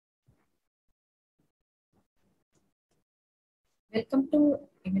Welcome to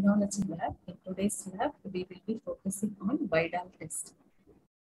Immunology Lab. In today's lab, we will be focusing on Widal test.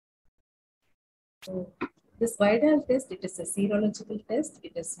 So, this Widal test, it is a serological test.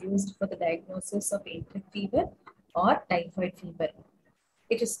 It is used for the diagnosis of infant fever or typhoid fever.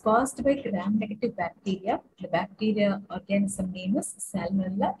 It is caused by gram-negative bacteria. The bacteria organism name is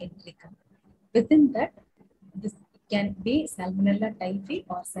Salmonella enterica. Within that, this can be Salmonella typhi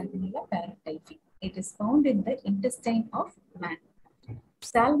or Salmonella paratyphi. It is found in the intestine of man.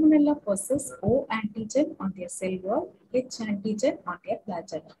 Salmonella possess O antigen on their cell wall, H antigen on their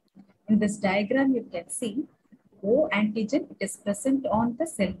flagella. In this diagram, you can see O antigen is present on the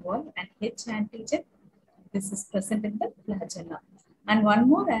cell wall and H antigen, this is present in the flagella. And one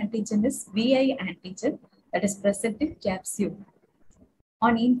more antigen is VI antigen that is present in capsule.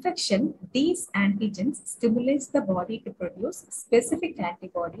 On infection, these antigens stimulate the body to produce specific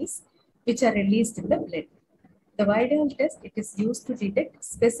antibodies which are released in the blood. The Widal test, it is used to detect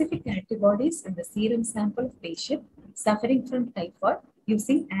specific antibodies in the serum sample of patient suffering from typhoid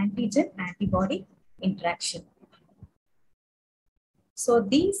using antigen-antibody interaction. So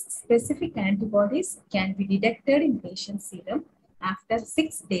these specific antibodies can be detected in patient serum after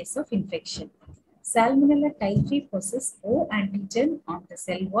 6 days of infection. Salmonella typhi possesses O antigen on the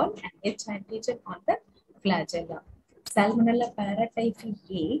cell wall and H antigen on the flagella. Salmonella paratyphi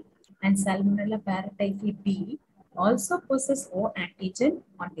A and Salmonella paratyphi B also possess O antigen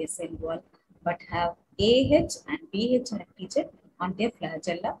on their cell wall but have AH and BH antigen on their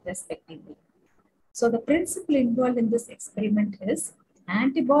flagella respectively. So the principle involved in this experiment is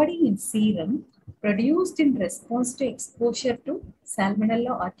antibody in serum produced in response to exposure to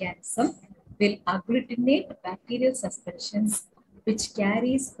Salmonella organism will agglutinate bacterial suspensions which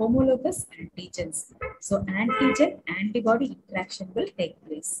carries homologous antigens. So antigen-antibody interaction will take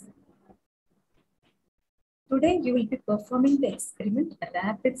place. Today you will be performing the experiment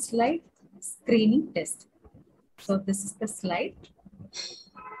rapid slide screening test. So this is the slide.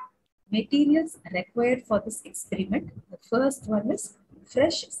 Materials required for this experiment. The first one is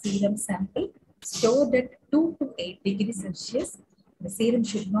fresh serum sample stored at 2 to 8 degrees Celsius. The serum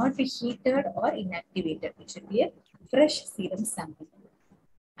should not be heated or inactivated. It should be a fresh serum sample.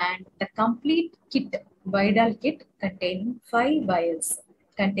 And the complete kit, Widal kit containing 5 vials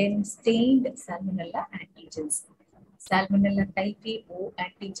containing stained Salmonella antigens. Salmonella typhi O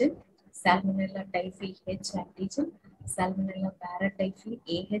antigen, Salmonella typhi H antigen, Salmonella paratyphi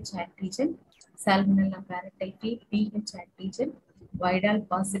AH antigen, Salmonella paratyphi BH antigen, Widal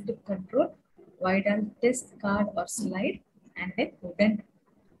positive control, Widal test card or slide, and a wooden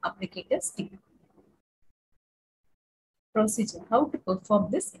applicator stick. Procedure: how to perform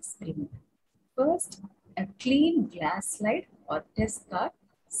this experiment. First, a clean glass slide or test card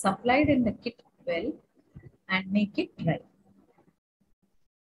supplied in the kit well and make it dry.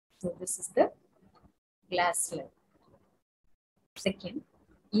 So this is the glass slide. Second,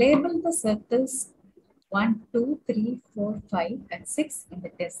 label the circles 1, 2, 3, 4, 5 and 6 in the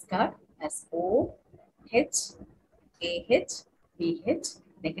test card as O, H, AH, BH,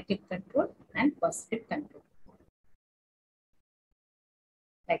 negative control and positive control.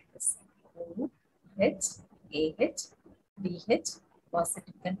 Like this. O, H, AH, BH,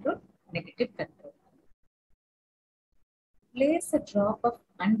 positive control, negative control. Place a drop of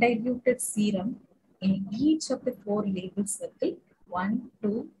undiluted serum in each of the 4 label circles 1,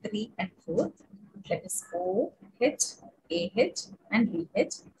 2, 3 and 4. That is O, H, AH and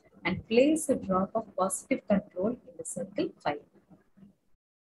BH, and place a drop of positive control in the circle 5.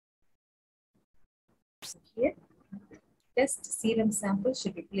 So here, test serum sample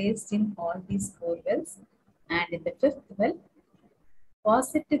should be placed in all these 4 wells, and in the 5th well,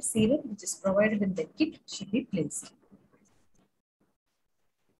 positive serum which is provided in the kit should be placed.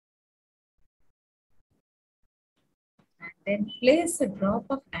 And then place a drop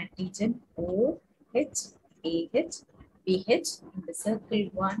of antigen O, H, AH, BH in the circle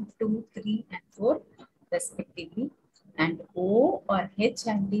 1, 2, 3 and 4 respectively, and O or H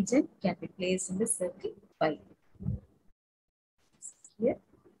antigen can be placed in the circle 5. Here,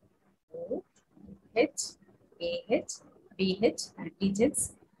 O, H, AH, BH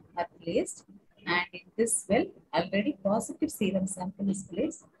antigens are placed, and in this well, already positive serum sample is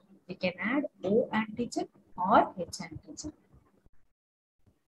placed. We can add O antigen or H antigen.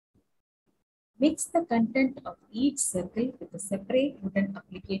 Mix the content of each circle with a separate wooden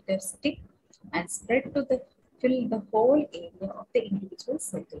applicator stick and spread to fill the whole area of the individual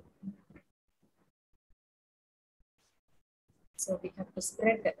circle. So we have to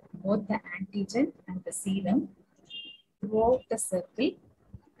spread both the antigen and the serum throughout the circle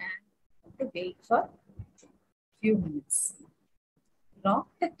and to wait for few minutes. Rock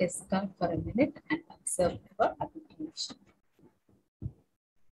the test card for a minute and observe for agglutination.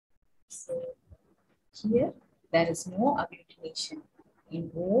 So here there is no agglutination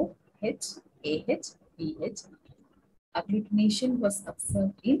in O, H, AH, BH. Agglutination was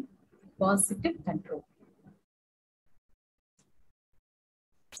observed in positive control.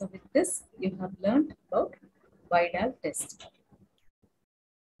 So with this, you have learned about Widal test.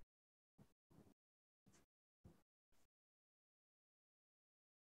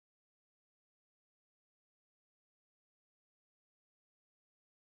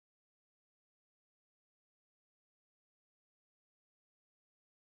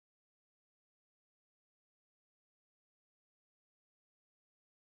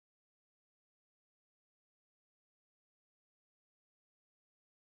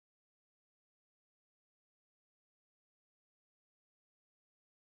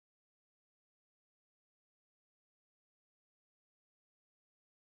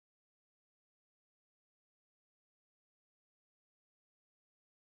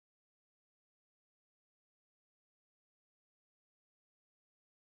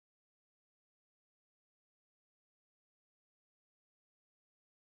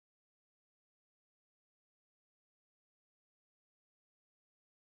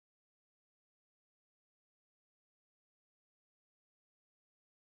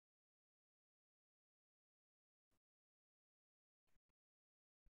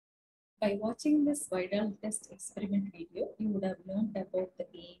 By watching this Widal test experiment video, you would have learned about the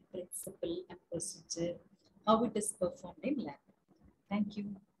aim, principle, and procedure, how it is performed in lab. Thank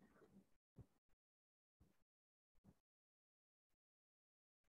you.